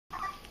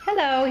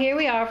Hello, here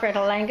we are for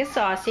Langus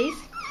Aussies,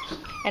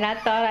 and I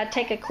thought I'd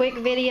take a quick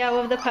video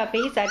of the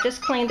puppies. I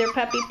just cleaned their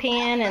puppy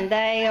pen and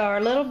they are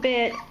a little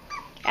bit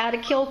out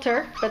of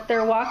kilter, but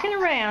they're walking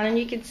around and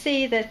you can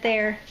see that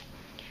they're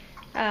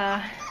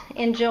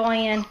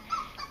enjoying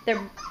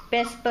their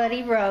best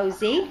buddy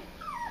Rosie.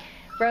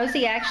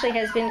 Rosie actually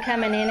has been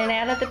coming in and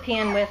out of the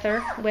pen with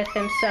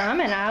them some,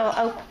 and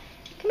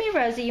come here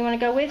Rosie, you want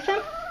to go with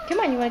them?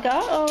 Come on, you want to go?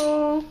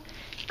 Oh,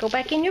 go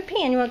back in your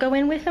pen. You want to go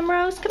in with them,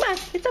 Rose? Come on,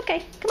 it's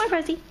okay. Come on,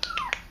 Rosie.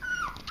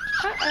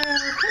 Come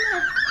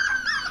on.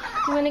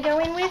 You want to go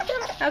in with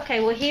them? Okay,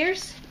 well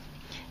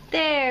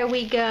there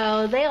we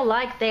go. They'll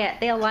like that.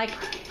 They'll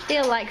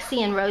like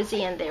seeing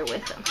Rosie in there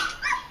with them.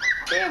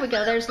 There we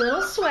go. There's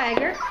little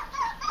Swagger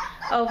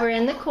over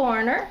in the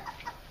corner.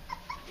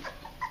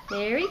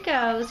 There he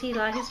goes. He's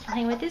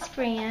playing with his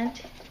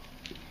friend.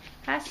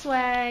 Hi,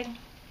 Swag.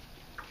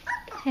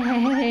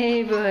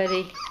 Hey,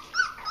 buddy.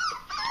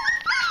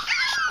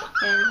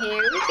 And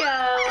here we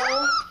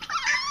go.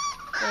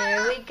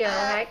 There we go.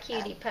 Hi,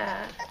 cutie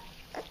pie.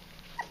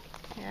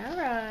 All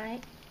right.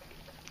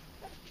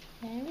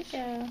 There we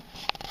go.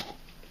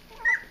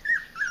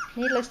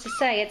 Needless to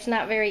say, it's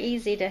not very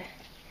easy to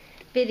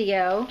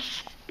video.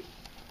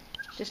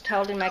 Just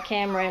holding my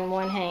camera in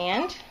one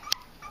hand.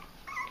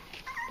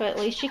 But at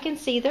least you can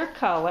see their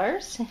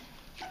colors.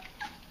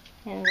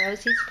 And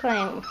Rosie's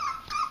playing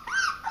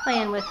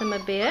with them a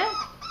bit.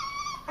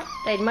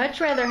 They'd much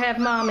rather have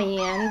Mommy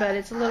in, but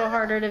it's a little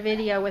harder to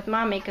video with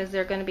Mommy because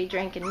they're going to be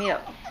drinking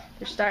milk.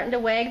 They're starting to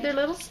wag their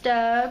little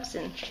stubs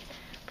and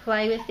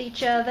play with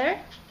each other.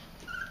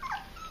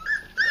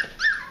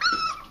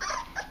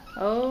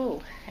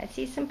 Oh, I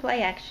see some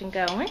play action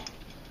going.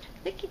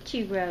 Look at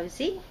you,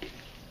 Rosie.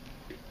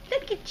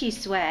 Look at you,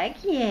 Swag.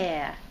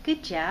 Yeah,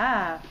 good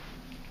job.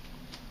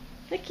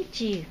 Look at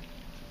you.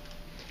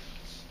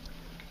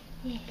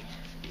 Yeah.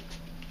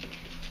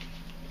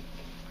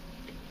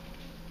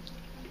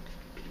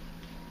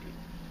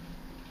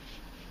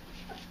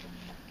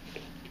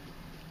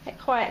 That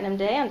quieting them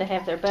down to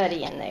have their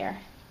buddy in there.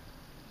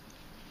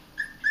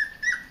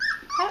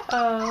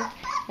 Uh-oh.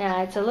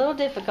 Now, it's a little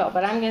difficult,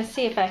 but I'm going to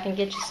see if I can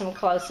get you some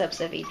close-ups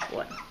of each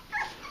one.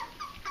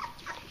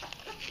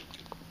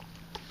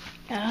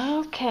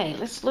 Okay,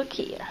 let's look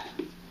here.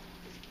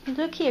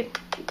 Look here.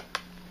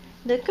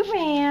 Look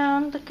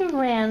around. Look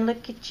around.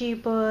 Look at you,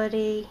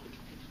 buddy.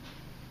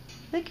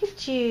 Look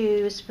at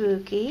you,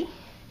 Spooky.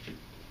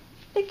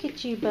 Look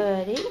at you,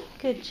 buddy.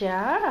 Good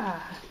job.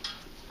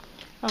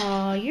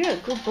 Oh, you're a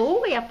good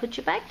boy. I'll put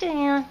you back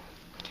down.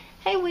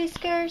 Hey,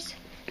 Whiskers.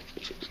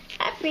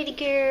 Hi, pretty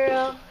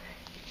girl.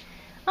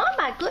 Oh,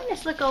 my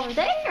goodness. Look over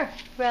there,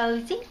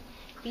 Rosie.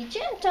 Be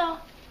gentle.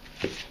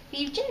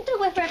 Be gentle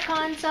with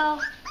Rapunzel.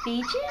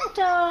 Be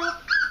gentle.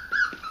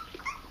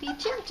 Be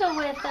gentle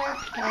with her.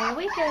 There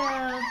we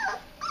go.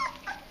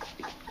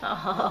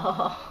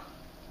 Oh,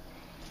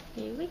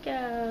 here we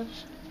go.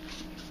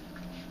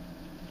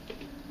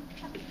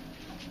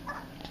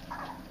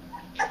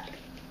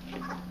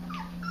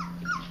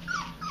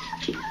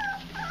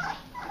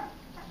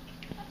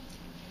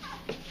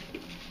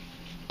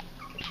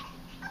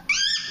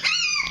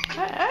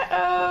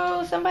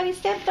 Uh-oh, somebody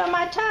stepped on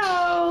my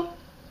toe.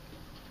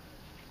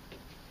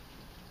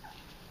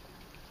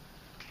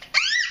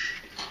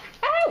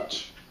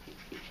 Ouch!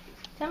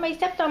 Somebody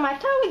stepped on my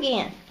toe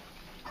again.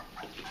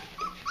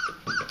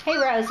 Hey,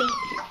 Rosie.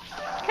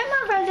 Come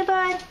on,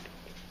 Rosebud.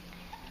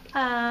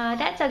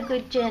 That's a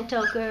good,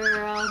 gentle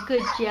girl.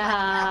 Good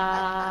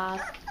job.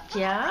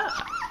 Good job.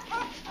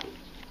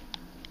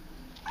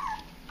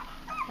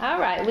 All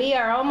right, we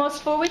are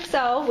almost 4 weeks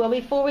old. We'll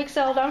be 4 weeks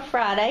old on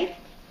Friday.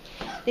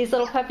 These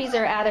little puppies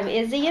are out of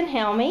Izzy and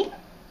Helmie.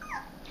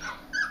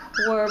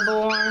 Were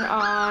born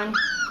on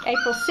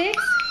April 6th.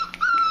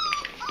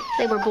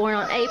 They were born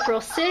on April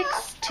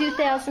 6th,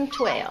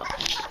 2012.